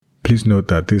Please note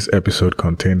that this episode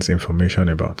contains information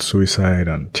about suicide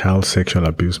and child sexual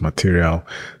abuse material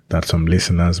that some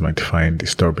listeners might find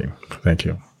disturbing. Thank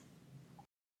you.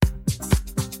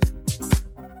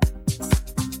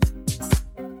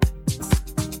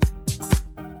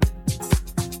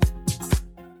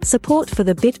 Support for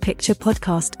the Big Picture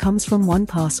podcast comes from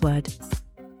 1Password.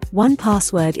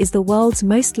 1Password is the world's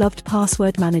most loved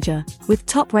password manager, with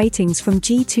top ratings from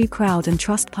G2 Crowd and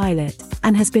Trustpilot,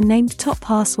 and has been named top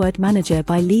password manager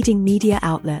by leading media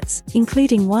outlets,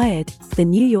 including Wired, The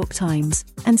New York Times,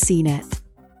 and CNET.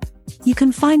 You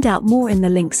can find out more in the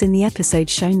links in the episode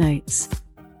show notes.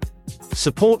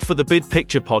 Support for the Big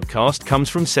Picture podcast comes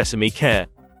from Sesame Care.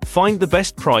 Find the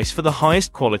best price for the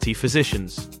highest quality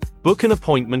physicians. Book an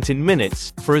appointment in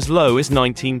minutes for as low as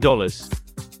 $19.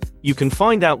 You can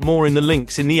find out more in the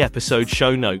links in the episode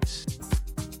show notes.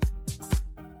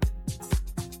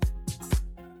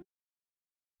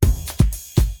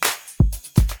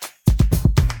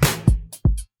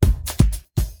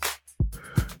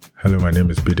 Hello, my name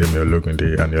is Bidemi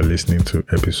Ologunde, and you're listening to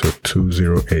episode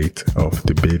 208 of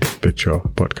the Big Picture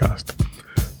podcast.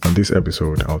 On this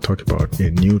episode, I'll talk about a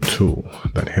new tool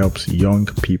that helps young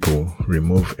people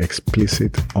remove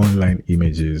explicit online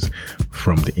images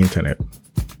from the internet.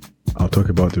 I'll talk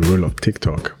about the role of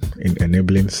TikTok in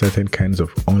enabling certain kinds of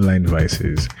online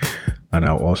vices, and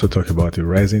I'll also talk about the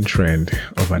rising trend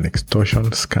of an extortion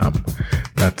scam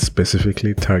that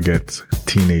specifically targets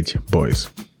teenage boys.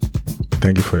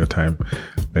 Thank you for your time.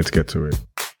 Let's get to it.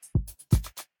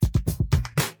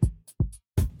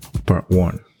 Part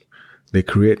 1. They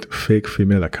create fake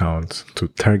female accounts to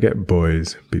target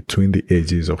boys between the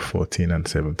ages of 14 and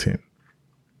 17.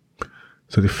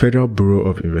 So the Federal Bureau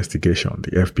of Investigation,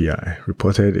 the FBI,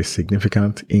 reported a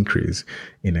significant increase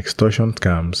in extortion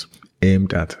scams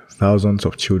aimed at thousands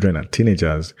of children and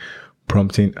teenagers,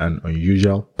 prompting an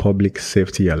unusual public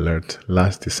safety alert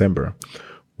last December,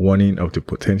 warning of the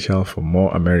potential for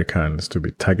more Americans to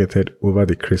be targeted over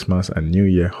the Christmas and New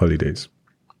Year holidays.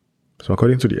 So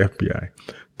according to the FBI,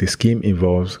 the scheme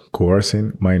involves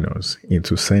coercing minors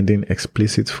into sending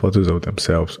explicit photos of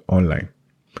themselves online.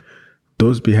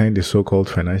 Those behind the so-called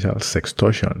financial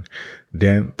sextortion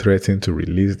then threaten to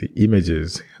release the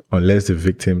images unless the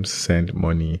victims send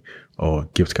money or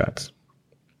gift cards.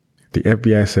 The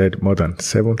FBI said more than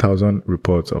 7,000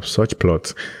 reports of such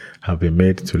plots have been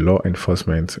made to law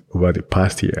enforcement over the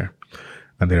past year,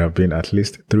 and there have been at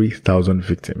least 3,000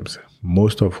 victims,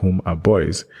 most of whom are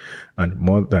boys, and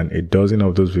more than a dozen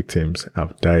of those victims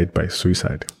have died by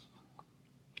suicide.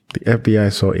 The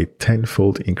FBI saw a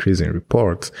 10-fold increase in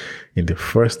reports in the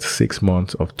first 6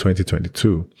 months of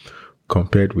 2022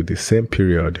 compared with the same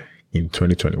period in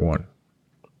 2021.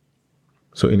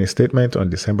 So in a statement on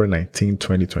December 19,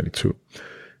 2022,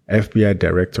 FBI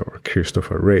Director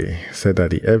Christopher Wray said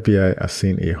that the FBI has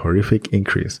seen a horrific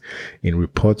increase in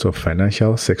reports of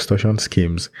financial sextortion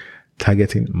schemes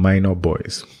targeting minor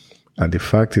boys. And the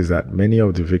fact is that many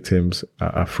of the victims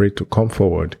are afraid to come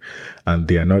forward, and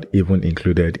they are not even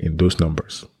included in those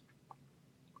numbers.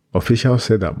 Officials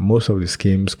said that most of the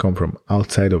schemes come from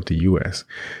outside of the US,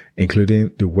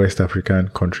 including the West African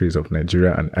countries of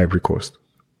Nigeria and Ivory Coast.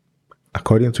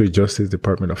 According to a Justice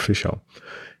Department official,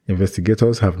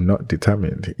 investigators have not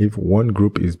determined if one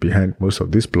group is behind most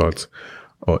of these plots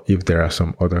or if there are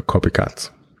some other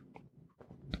copycats.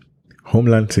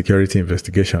 Homeland Security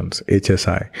Investigations,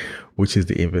 HSI, which is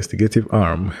the investigative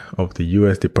arm of the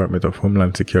U.S. Department of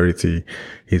Homeland Security,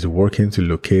 is working to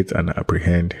locate and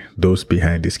apprehend those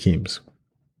behind the schemes.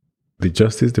 The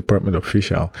Justice Department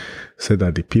official said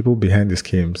that the people behind the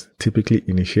schemes typically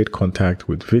initiate contact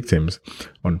with victims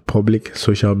on public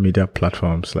social media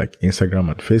platforms like Instagram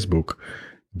and Facebook,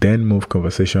 then move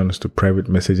conversations to private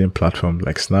messaging platforms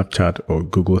like Snapchat or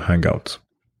Google Hangouts.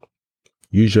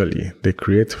 Usually, they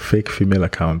create fake female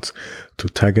accounts to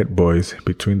target boys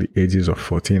between the ages of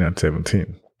 14 and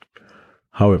 17.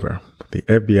 However, the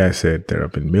FBI said there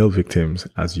have been male victims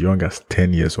as young as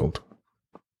 10 years old.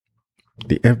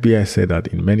 The FBI said that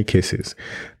in many cases,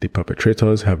 the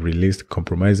perpetrators have released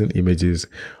compromising images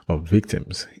of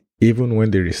victims, even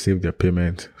when they receive their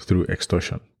payment through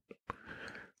extortion.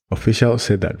 Officials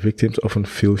said that victims often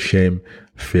feel shame,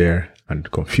 fear, and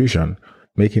confusion,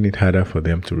 making it harder for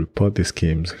them to report the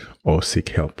schemes or seek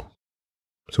help.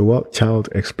 So while child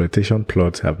exploitation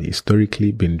plots have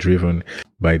historically been driven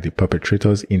by the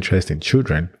perpetrator's interest in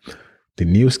children, the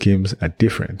new schemes are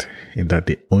different in that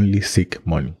they only seek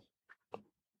money.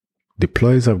 The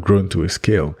ploys have grown to a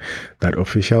scale that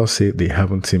officials say they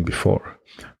haven't seen before,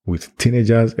 with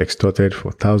teenagers extorted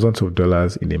for thousands of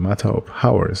dollars in a matter of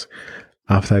hours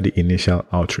after the initial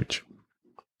outreach.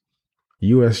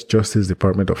 U.S. Justice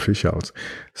Department officials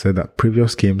said that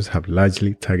previous schemes have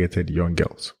largely targeted young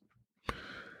girls.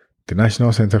 The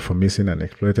National Center for Missing and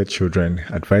Exploited Children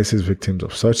advises victims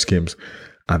of such schemes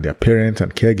and their parents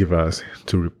and caregivers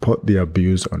to report the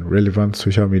abuse on relevant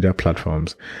social media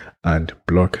platforms and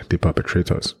block the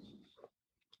perpetrators.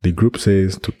 The group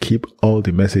says to keep all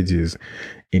the messages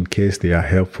in case they are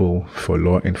helpful for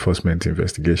law enforcement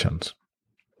investigations.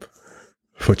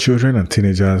 For children and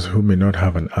teenagers who may not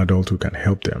have an adult who can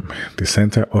help them, the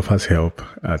center offers help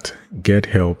at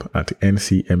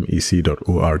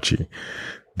gethelp@ncmec.org.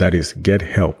 That is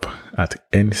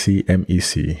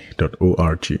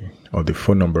gethelp@ncmec.org, or the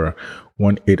phone number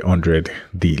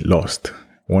 1-800-THE-LOST,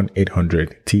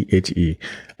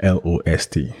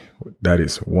 1-800-THELOST. That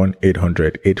is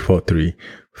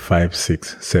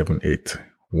 1-800-843-5678,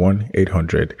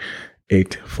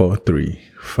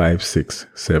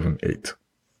 1-800-843-5678.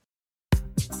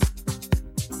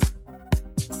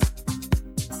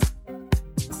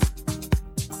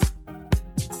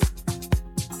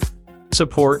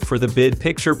 Support for the Bid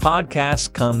Picture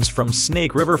podcast comes from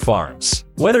Snake River Farms.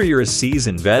 Whether you're a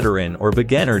seasoned veteran or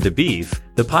beginner to beef,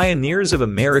 the pioneers of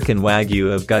American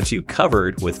Wagyu have got you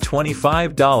covered with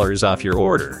 $25 off your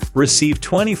order. Receive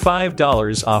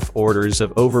 $25 off orders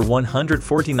of over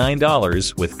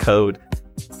 $149 with code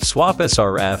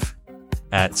SWAPSRF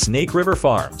at Snake River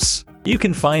Farms. You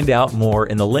can find out more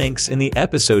in the links in the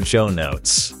episode show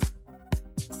notes.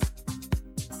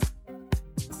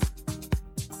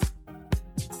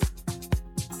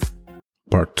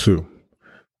 Part 2.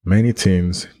 Many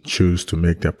teens choose to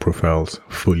make their profiles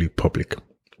fully public.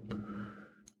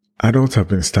 Adults have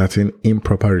been starting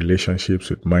improper relationships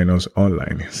with minors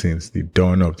online since the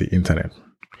dawn of the internet.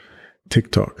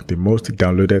 TikTok, the most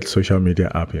downloaded social media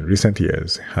app in recent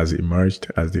years, has emerged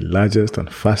as the largest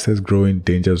and fastest growing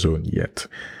danger zone yet,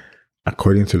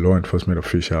 according to law enforcement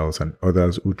officials and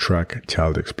others who track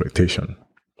child exploitation.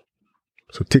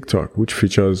 So TikTok, which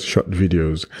features short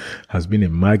videos, has been a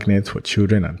magnet for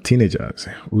children and teenagers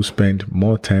who spend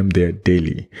more time there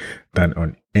daily than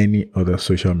on any other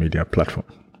social media platform.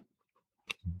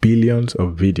 Billions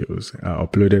of videos are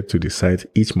uploaded to the site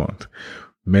each month,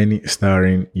 many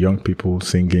starring young people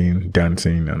singing,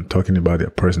 dancing, and talking about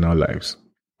their personal lives.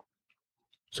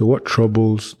 So what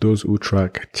troubles those who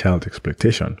track child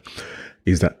exploitation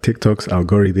is that TikTok's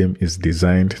algorithm is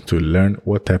designed to learn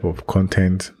what type of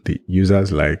content the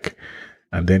users like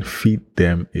and then feed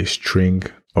them a string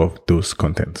of those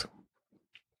content.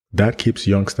 That keeps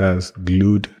youngsters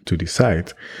glued to the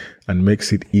site and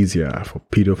makes it easier for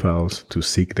pedophiles to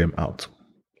seek them out.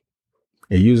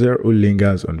 A user who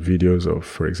lingers on videos of,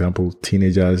 for example,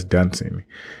 teenagers dancing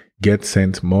gets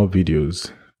sent more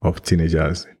videos of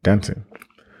teenagers dancing.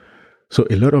 So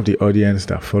a lot of the audience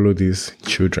that follow these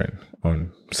children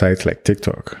on sites like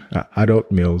TikTok are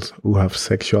adult males who have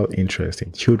sexual interest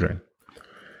in children.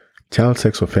 Child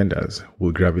sex offenders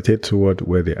will gravitate toward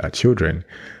where there are children,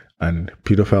 and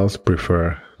pedophiles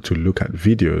prefer to look at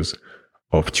videos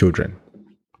of children.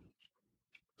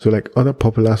 So like other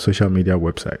popular social media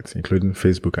websites, including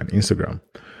Facebook and Instagram,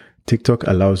 TikTok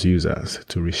allows users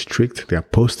to restrict their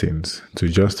postings to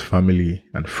just family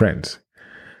and friends.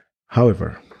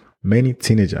 However, many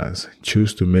teenagers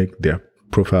choose to make their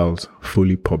profiles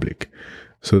fully public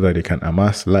so that they can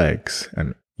amass likes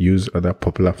and use other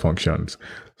popular functions,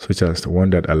 such as the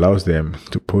one that allows them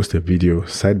to post a video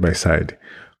side by side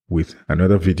with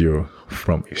another video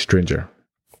from a stranger.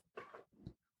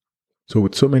 So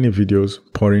with so many videos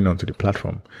pouring onto the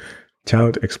platform,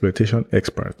 child exploitation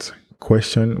experts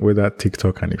question whether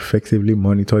TikTok can effectively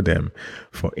monitor them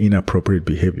for inappropriate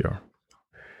behavior.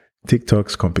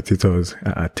 TikTok's competitors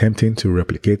are attempting to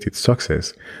replicate its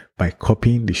success by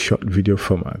copying the short video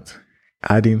format,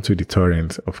 adding to the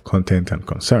torrent of content and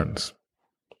concerns.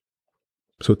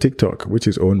 So TikTok, which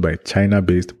is owned by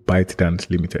China-based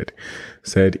ByteDance Limited,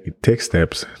 said it takes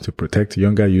steps to protect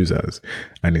younger users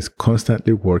and is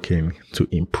constantly working to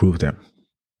improve them.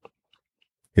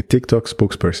 A TikTok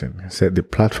spokesperson said the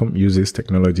platform uses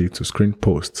technology to screen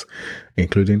posts,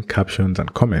 including captions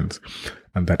and comments,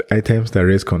 and that items that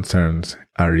raise concerns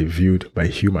are reviewed by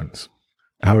humans.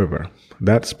 However,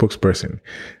 that spokesperson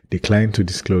declined to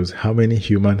disclose how many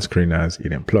human screeners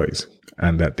it employs,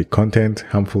 and that the content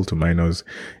harmful to minors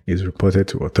is reported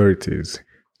to authorities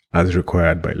as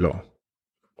required by law.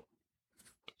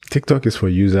 TikTok is for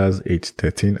users aged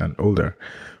 13 and older,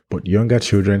 but younger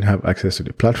children have access to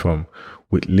the platform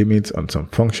with limits on some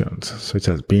functions, such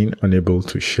as being unable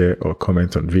to share or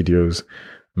comment on videos,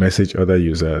 message other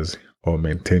users, or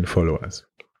maintain followers.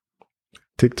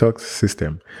 TikTok's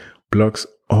system blocks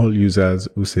all users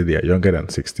who say they are younger than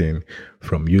 16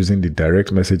 from using the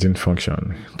direct messaging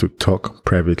function to talk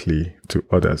privately to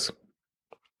others.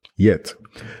 Yet,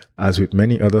 as with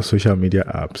many other social media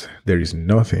apps, there is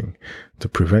nothing to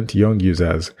prevent young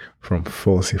users from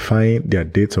falsifying their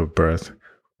dates of birth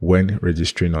when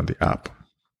registering on the app.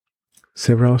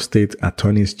 Several state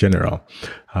attorneys general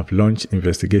have launched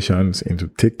investigations into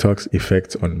TikTok's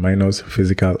effects on minors'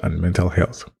 physical and mental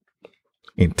health.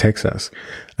 In Texas,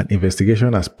 an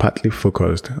investigation has partly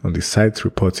focused on the site's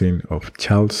reporting of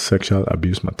child sexual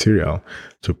abuse material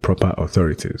to proper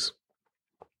authorities.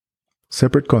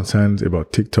 Separate concerns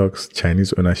about TikTok's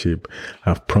Chinese ownership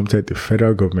have prompted the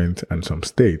federal government and some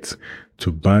states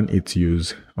to ban its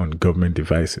use on government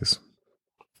devices.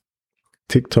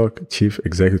 TikTok Chief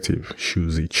Executive Shu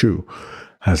Zichu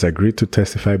has agreed to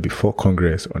testify before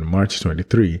Congress on March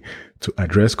 23 to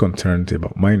address concerns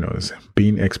about minors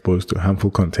being exposed to harmful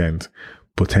content,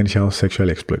 potential sexual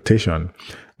exploitation,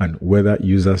 and whether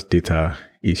users' data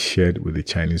is shared with the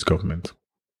Chinese government.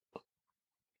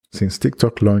 Since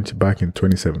TikTok launched back in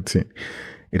 2017,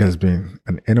 it has been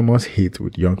an enormous hit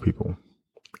with young people.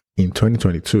 In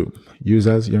 2022,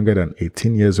 users younger than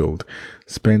 18 years old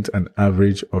spent an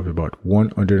average of about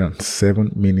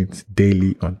 107 minutes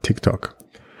daily on TikTok.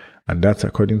 And that's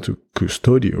according to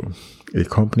Custodio, a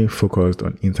company focused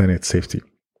on internet safety.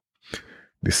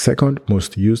 The second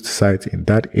most used site in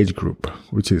that age group,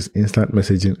 which is instant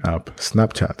messaging app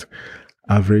Snapchat,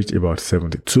 averaged about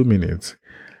 72 minutes,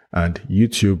 and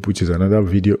YouTube, which is another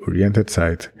video-oriented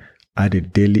site, had a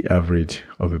daily average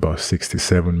of about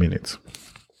 67 minutes.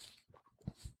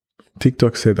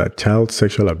 TikTok said that child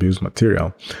sexual abuse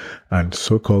material and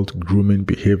so-called grooming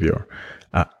behavior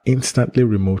are instantly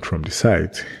removed from the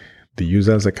site, the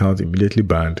user's account immediately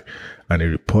banned, and a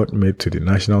report made to the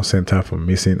National Center for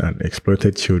Missing and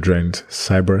Exploited Children's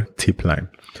Cyber Tip Line,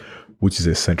 which is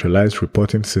a centralized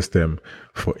reporting system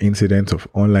for incidents of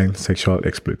online sexual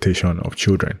exploitation of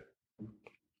children.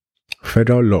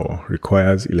 Federal law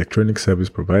requires electronic service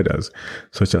providers,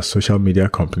 such as social media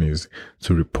companies,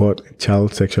 to report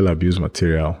child sexual abuse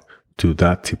material to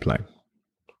that tip line.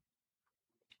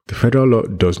 The federal law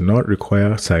does not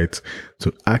require sites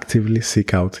to actively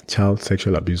seek out child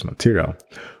sexual abuse material,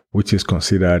 which is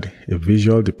considered a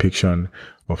visual depiction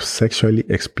of sexually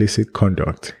explicit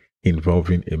conduct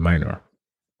involving a minor.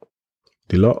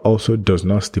 The law also does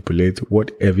not stipulate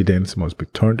what evidence must be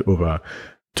turned over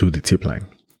to the tip line.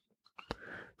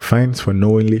 Fines for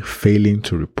knowingly failing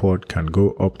to report can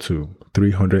go up to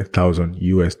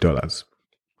 $300,000.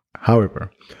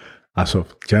 However, as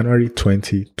of January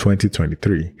 20,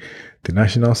 2023, the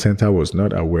National Center was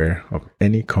not aware of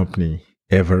any company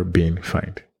ever being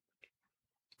fined.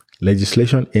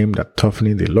 Legislation aimed at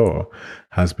toughening the law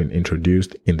has been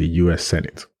introduced in the US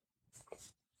Senate.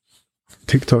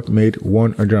 TikTok made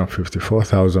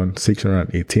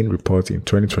 154,618 reports in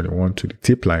 2021 to the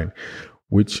tip line,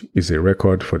 which is a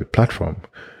record for the platform,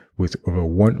 with over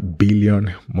 1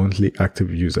 billion monthly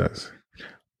active users,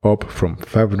 up from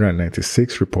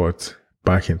 596 reports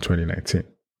back in 2019.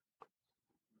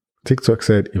 TikTok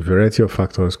said a variety of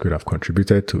factors could have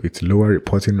contributed to its lower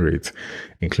reporting rates,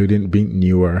 including being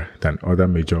newer than other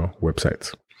major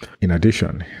websites. In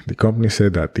addition, the company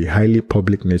said that the highly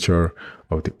public nature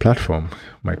of the platform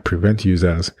might prevent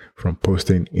users from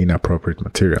posting inappropriate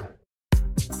material.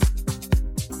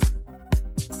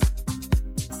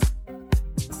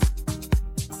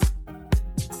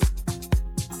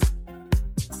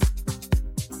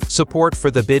 Support for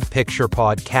the Bid Picture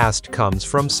podcast comes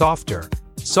from Softer.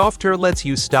 Softer lets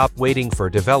you stop waiting for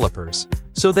developers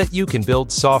so that you can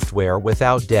build software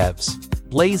without devs.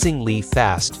 Blazingly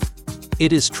fast.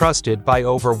 It is trusted by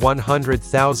over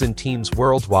 100,000 teams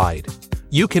worldwide.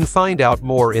 You can find out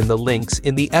more in the links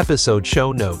in the episode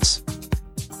show notes.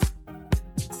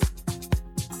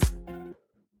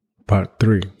 Part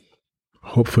 3.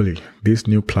 Hopefully, this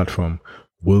new platform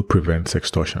will prevent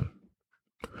sextortion.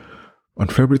 On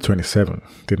February 27,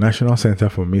 the National Center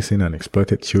for Missing and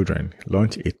Exploited Children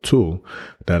launched a tool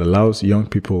that allows young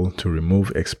people to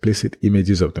remove explicit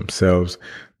images of themselves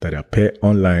that appear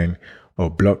online or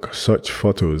block such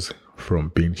photos from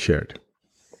being shared.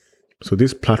 So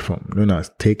this platform, known as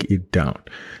Take It Down,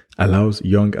 allows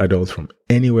young adults from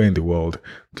anywhere in the world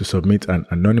to submit an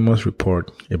anonymous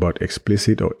report about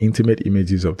explicit or intimate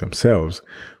images of themselves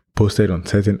posted on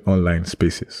certain online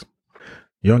spaces.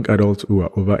 Young adults who are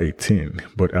over 18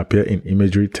 but appear in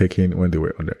imagery taken when they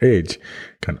were underage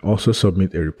can also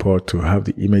submit a report to have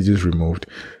the images removed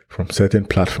from certain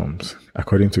platforms,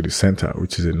 according to the center,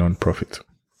 which is a non-profit.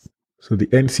 So the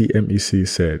NCMEC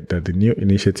said that the new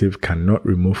initiative cannot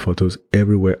remove photos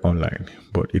everywhere online,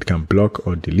 but it can block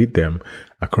or delete them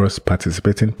across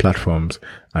participating platforms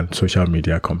and social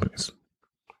media companies.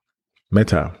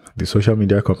 Meta, the social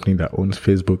media company that owns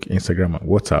Facebook, Instagram, and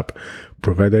WhatsApp,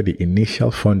 provided the initial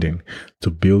funding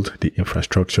to build the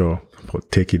infrastructure for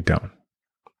Take It Down.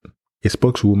 A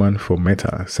spokeswoman for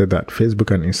Meta said that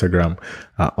Facebook and Instagram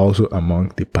are also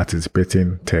among the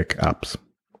participating tech apps.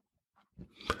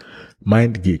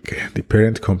 MindGeek, the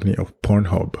parent company of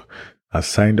Pornhub, has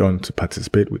signed on to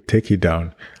participate with Take It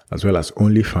Down, as well as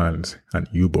OnlyFans and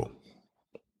Yubo.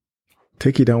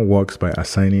 Take It Down works by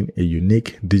assigning a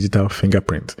unique digital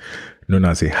fingerprint known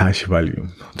as a hash value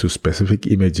to specific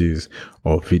images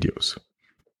or videos.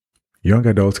 Young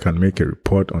adults can make a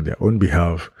report on their own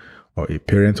behalf, or a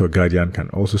parent or guardian can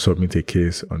also submit a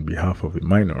case on behalf of a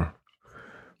minor.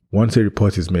 Once a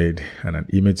report is made and an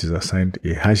image is assigned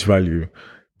a hash value,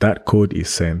 that code is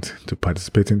sent to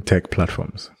participating tech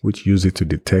platforms, which use it to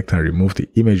detect and remove the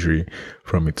imagery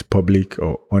from its public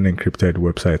or unencrypted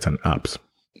websites and apps.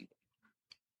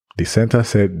 The center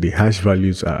said the hash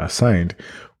values are assigned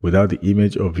without the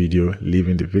image or video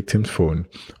leaving the victim's phone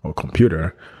or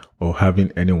computer or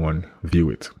having anyone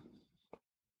view it.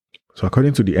 So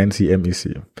according to the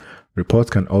NCMEC,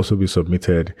 reports can also be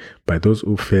submitted by those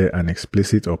who fear an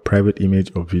explicit or private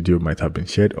image or video might have been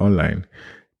shared online,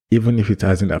 even if it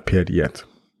hasn't appeared yet.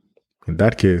 In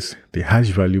that case, the hash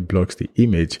value blocks the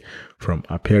image from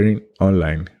appearing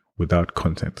online without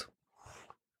consent.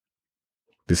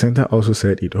 The center also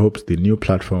said it hopes the new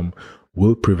platform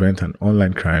will prevent an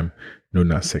online crime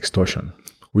known as sextortion,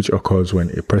 which occurs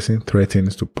when a person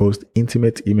threatens to post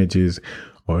intimate images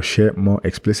or share more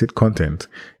explicit content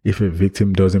if a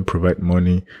victim doesn't provide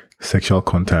money, sexual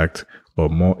contact, or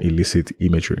more illicit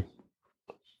imagery.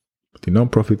 The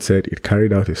nonprofit said it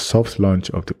carried out a soft launch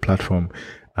of the platform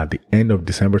at the end of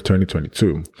December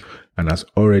 2022 and has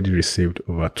already received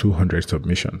over 200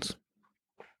 submissions.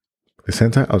 The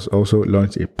center has also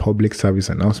launched a public service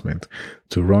announcement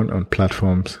to run on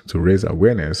platforms to raise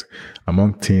awareness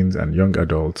among teens and young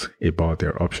adults about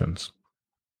their options.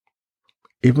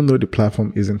 Even though the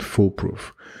platform isn't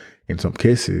foolproof, in some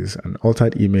cases an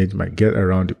altered image might get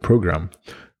around the program.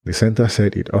 The center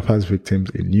said it offers victims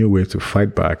a new way to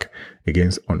fight back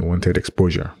against unwanted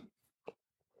exposure.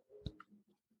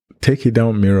 Take It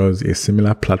Down mirrors a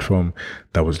similar platform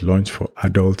that was launched for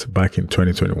adults back in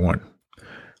 2021.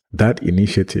 That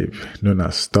initiative, known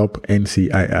as Stop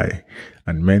NCII,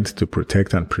 and meant to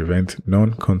protect and prevent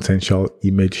non-consensual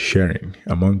image sharing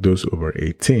among those over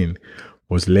 18,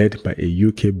 was led by a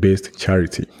UK-based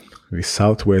charity, the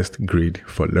Southwest Grid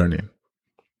for Learning.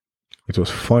 It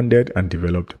was funded and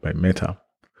developed by Meta.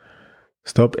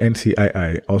 Stop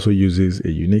NCII also uses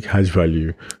a unique hash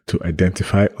value to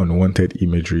identify unwanted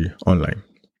imagery online.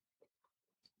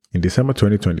 In December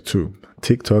 2022,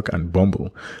 TikTok and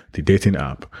Bumble, the dating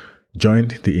app,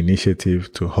 joined the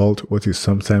initiative to halt what is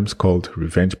sometimes called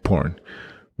revenge porn,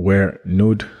 where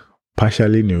nude,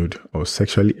 partially nude, or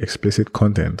sexually explicit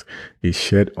content is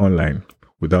shared online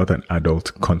without an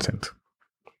adult consent.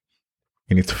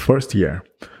 In its first year,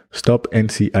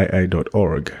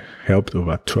 StopNCII.org helped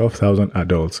over 12,000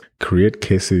 adults create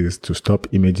cases to stop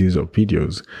images or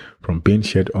videos from being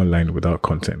shared online without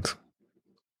consent.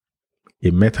 A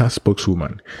Meta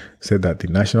spokeswoman said that the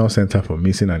National Center for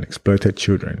Missing and Exploited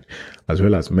Children, as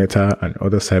well as Meta and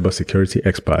other cybersecurity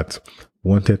experts,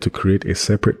 wanted to create a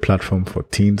separate platform for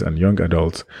teens and young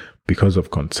adults because of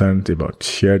concerns about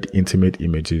shared intimate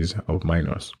images of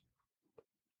minors.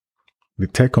 The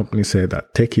tech company said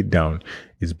that Take It Down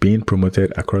is being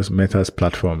promoted across Meta's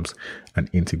platforms and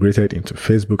integrated into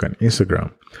Facebook and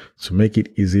Instagram to make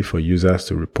it easy for users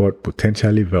to report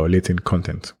potentially violating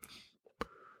content.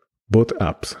 Both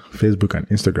apps, Facebook and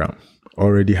Instagram,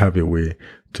 already have a way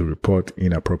to report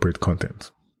inappropriate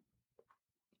content.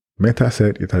 Meta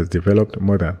said it has developed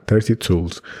more than 30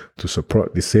 tools to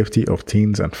support the safety of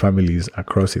teens and families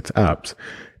across its apps,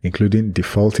 including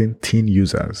defaulting teen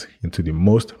users into the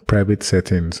most private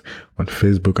settings on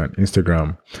Facebook and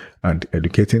Instagram, and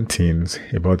educating teens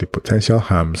about the potential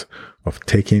harms of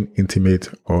taking intimate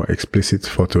or explicit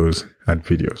photos and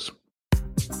videos.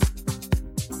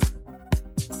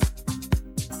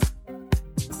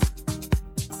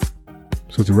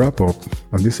 So to wrap up,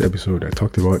 on this episode I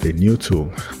talked about a new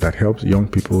tool that helps young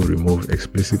people remove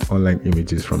explicit online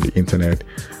images from the internet,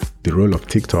 the role of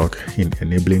TikTok in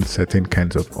enabling certain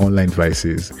kinds of online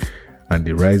vices, and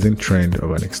the rising trend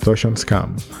of an extortion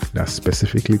scam that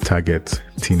specifically targets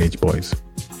teenage boys.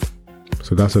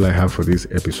 So that's all I have for this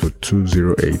episode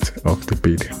 208 of the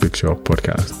Big Picture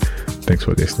podcast. Thanks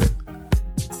for listening.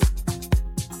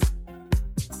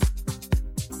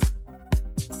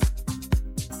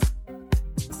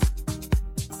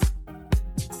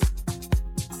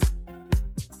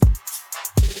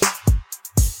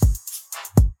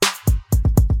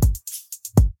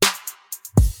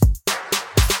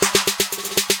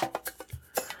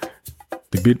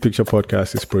 Bid Picture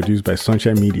Podcast is produced by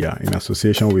Sunshine Media in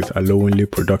association with Alowinle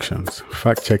Productions.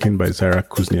 Fact-checking by Zara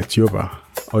Kuznetsova.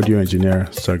 Audio engineer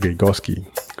Sergey Gorsky.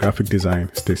 Graphic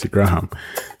design Stacey Graham.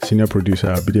 Senior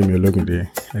producer Bidemi Ologunde.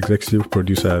 Executive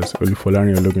producers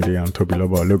Olufolari Ologunde and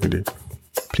Tobiloba Ologunde.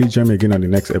 Please join me again on the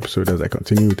next episode as I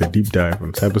continue with a deep dive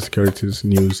on cybersecurity's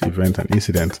news, events, and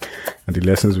incidents, and the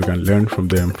lessons we can learn from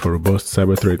them for robust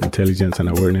cyber threat intelligence and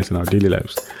awareness in our daily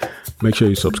lives. Make sure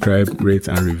you subscribe, rate,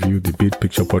 and review the Bid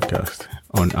Picture Podcast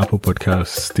on Apple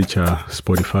Podcasts, Stitcher,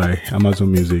 Spotify,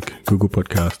 Amazon Music, Google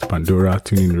Podcast, Pandora,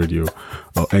 TuneIn Radio,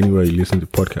 or anywhere you listen to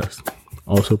podcasts.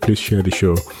 Also, please share the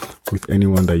show with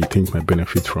anyone that you think might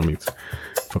benefit from it.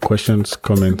 For questions,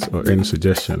 comments, or any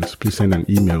suggestions, please send an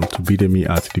email to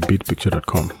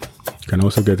bidemi@thebidpicture.com. You can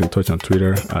also get in touch on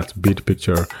Twitter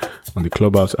 @bidpicture, on the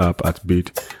Clubhouse app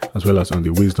 @bid, as well as on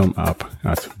the Wisdom app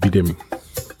 @bidemi.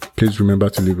 Please remember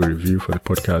to leave a review for the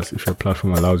podcast if your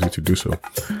platform allows you to do so.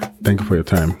 Thank you for your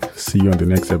time. See you on the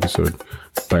next episode.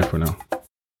 Bye for now.